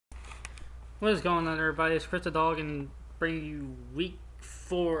What is going on, everybody? It's Chris the Dog, and bring you week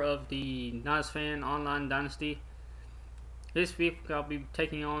 4 of the Nadasfan Online Dynasty. This week I'll be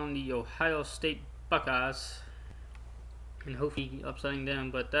taking on the Ohio State Buckeyes and hopefully upsetting them,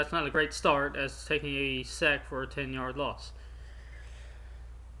 but that's not a great start as taking a sack for a 10-yard loss.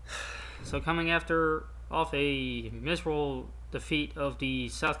 So coming off a miserable defeat of the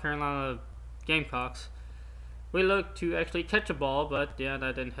South Carolina Gamecocks, we looked to actually catch a ball, but yeah,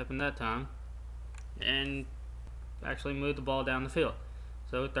 that didn't happen that time, and actually move the ball down the field.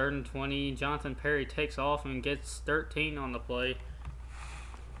 So 3rd and 20, Jonathan Perry takes off and gets 13 on the play,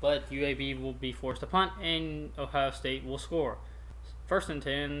 but UAB will be forced to punt and Ohio State will score. 1st and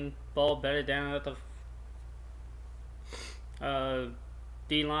 10, ball batted down at the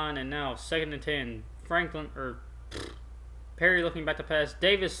D-line, and now 2nd and 10, Perry looking back to pass,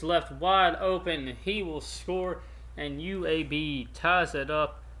 Davis left wide open, he will score, and UAB ties it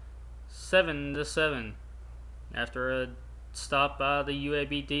up 7-7 after a stop by the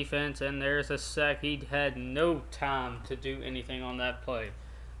UAB defense, and there's a sack. He had no time to do anything on that play.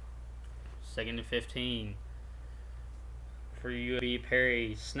 2nd and 15 for UAB.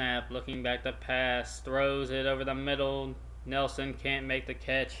 Perry snap, looking back to pass, throws it over the middle. Nelson can't make the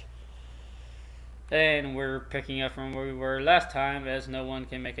catch, and we're picking up from where we were last time as no one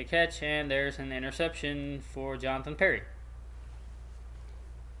can make a catch, and there's an interception for Jonathan Perry.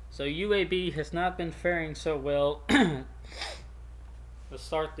 So UAB has not been faring so well to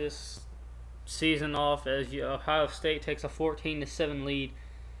start this season off, as Ohio State takes a 14-7 lead.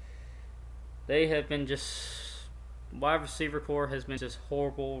 They have been wide receiver core has been just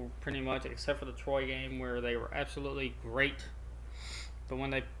horrible pretty much, except for the Troy game where they were absolutely great. But when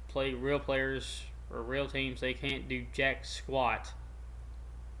they play real players or real teams, they can't do jack squat.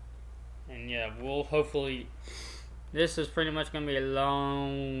 And yeah, we'll hopefully... This is pretty much going to be a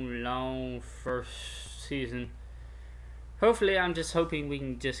long first season. Hopefully, I'm just hoping we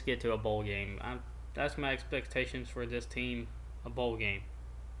can just get to a bowl game. That's my expectations for this team, a bowl game.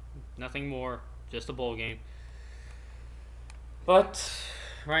 Nothing more, just a bowl game. But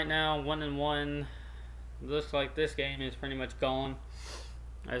right now, 1-1. Looks like this game is pretty much gone,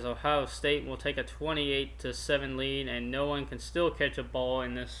 as Ohio State will take a 28-7 lead, and no one can still catch a ball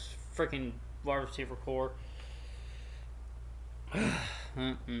in this freaking wide receiver core.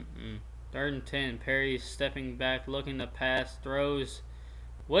 3rd and 10, Perry stepping back, looking to pass, throws.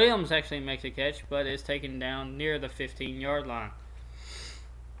 Williams actually makes a catch, but is taken down near the 15-yard line.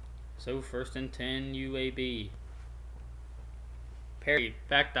 So 1st and 10, UAB. Perry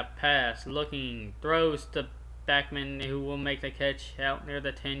back to pass, looking, throws to Backman, who will make the catch out near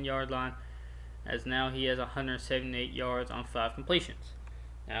the 10-yard line, as now he has 178 yards on 5 completions.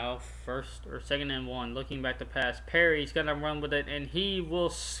 Now 2nd and 1, looking back to pass, Perry's gonna run with it, and he will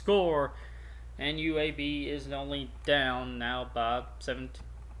score, and UAB is only down now by 17.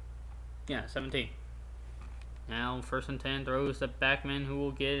 Now 1st and 10, throws to Backman, who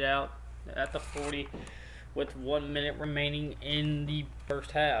will get it out at the 40 with 1 minute remaining in the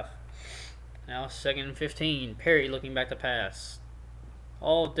first half. Now 2nd and 15, Perry looking back to pass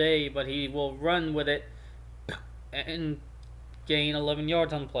all day, but he will run with it and gain 11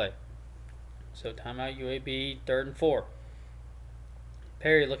 yards on the play. So timeout, UAB. 3rd and 4.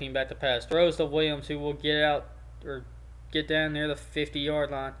 Perry looking back to pass, throws to Williams, who will get down near the 50-yard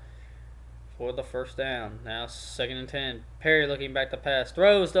line for the 1st down. Now 2nd and 10. Perry looking back to pass,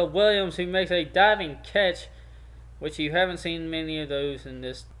 throws to Williams, who makes a diving catch, which you haven't seen many of those in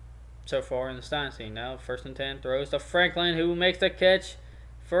this so far in this dynasty. Now 1st and 10, throws to Franklin, who makes the catch.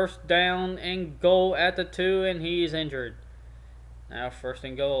 1st down and goal at the 2, and he is injured. Now 1st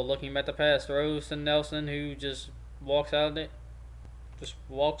and goal, looking back to pass, throws to Nelson, who just walks out of it. Just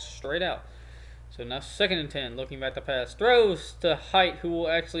walks straight out. So now 2nd and 10, looking back to pass, throws to Height, who will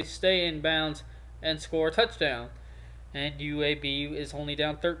actually stay in bounds and score a touchdown. And UAB is only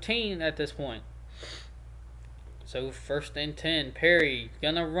down 13 at this point. So 1st and 10, Perry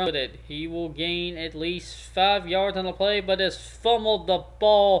gonna run with it. He will gain at least 5 yards on the play, but has fumbled the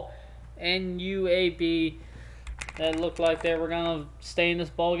ball, and UAB, that looked like they were gonna stay in this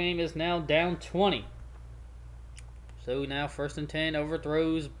ball game, is now down 20. So now 1st and 10,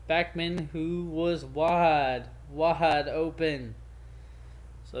 overthrows Backman, who was wide open.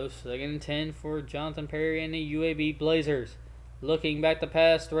 So 2nd and 10 for Jonathan Perry and the UAB Blazers. Looking back to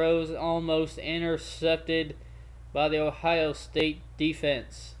pass, throws almost intercepted by the Ohio State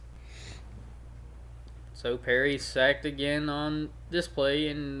defense. So Perry's sacked again on this play,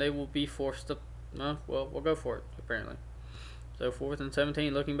 and they will be forced to, we'll go for it, apparently. So 4th and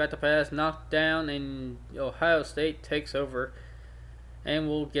 17, looking back to pass, knocked down, and Ohio State takes over and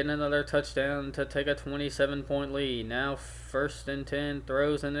will get another touchdown to take a 27-point lead. Now 1st and 10,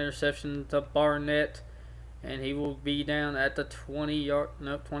 throws an interception to Barnett, and he will be down at the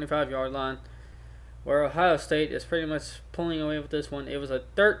 25-yard line, where Ohio State is pretty much pulling away with this one. It was a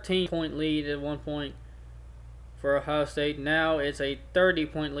 13-point lead at one point for Ohio State. Now it's a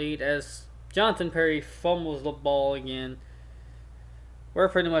 30-point lead as Jonathan Perry fumbles the ball again. We're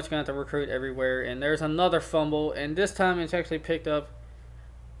pretty much going to have to recruit everywhere, and there's another fumble, and this time it's actually picked up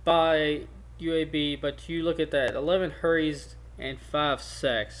by UAB, but you look at that, 11 hurries and 5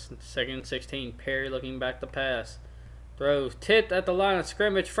 sacks. 2nd and 16, Perry looking back to pass. Throws, tipped at the line of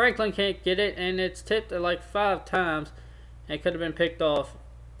scrimmage. Franklin can't get it, and it's tipped like 5 times, and it could have been picked off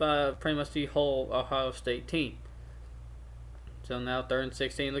by pretty much the whole Ohio State team. So now 3rd and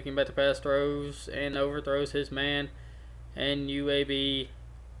 16, looking back to pass, throws and overthrows his man, and UAB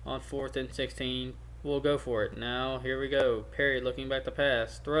on 4th and 16 will go for it. Now here we go. Perry looking back to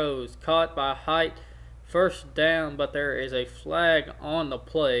pass, throws, caught by Height, 1st down, but there is a flag on the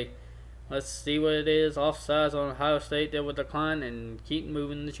play. Let's see what it is. Offsides on Ohio State. They will decline and keep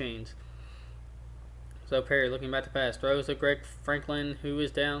moving the chains. So Perry looking back to pass, throws to Greg Franklin, who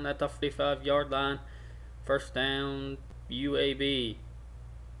is down at the 45-yard line. 1st down, UAB.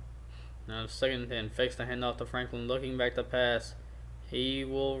 Now 2nd and 10, fakes the handoff to Franklin, looking back to pass. He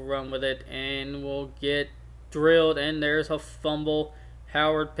will run with it and will get drilled, and there's a fumble.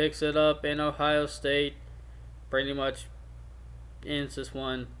 Howard picks it up, and Ohio State pretty much ends this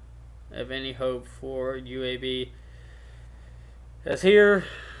one of any hope for UAB. As here,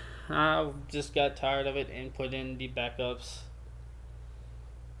 I just got tired of it and put in the backups,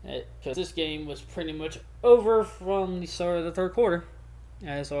 because this game was pretty much over from the start of the 3rd quarter,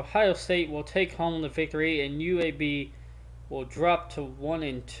 as Ohio State will take home the victory and UAB will drop to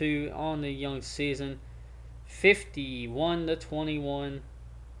 1-2 on the young season, 51-21.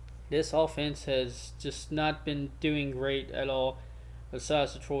 This offense has just not been doing great at all,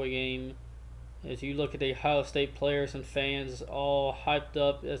 besides the Troy game. As you look at the Ohio State players and fans all hyped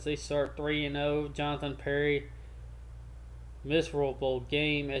up as they start 3-0. Jonathan Perry, miserable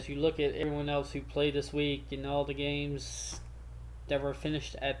game. As you look at everyone else who played this week in all the games that were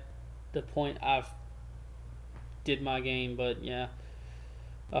finished at the point I've did my game. But yeah,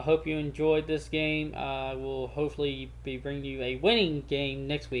 I hope you enjoyed this game. I will hopefully be bringing you a winning game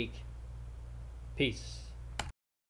next week. Peace.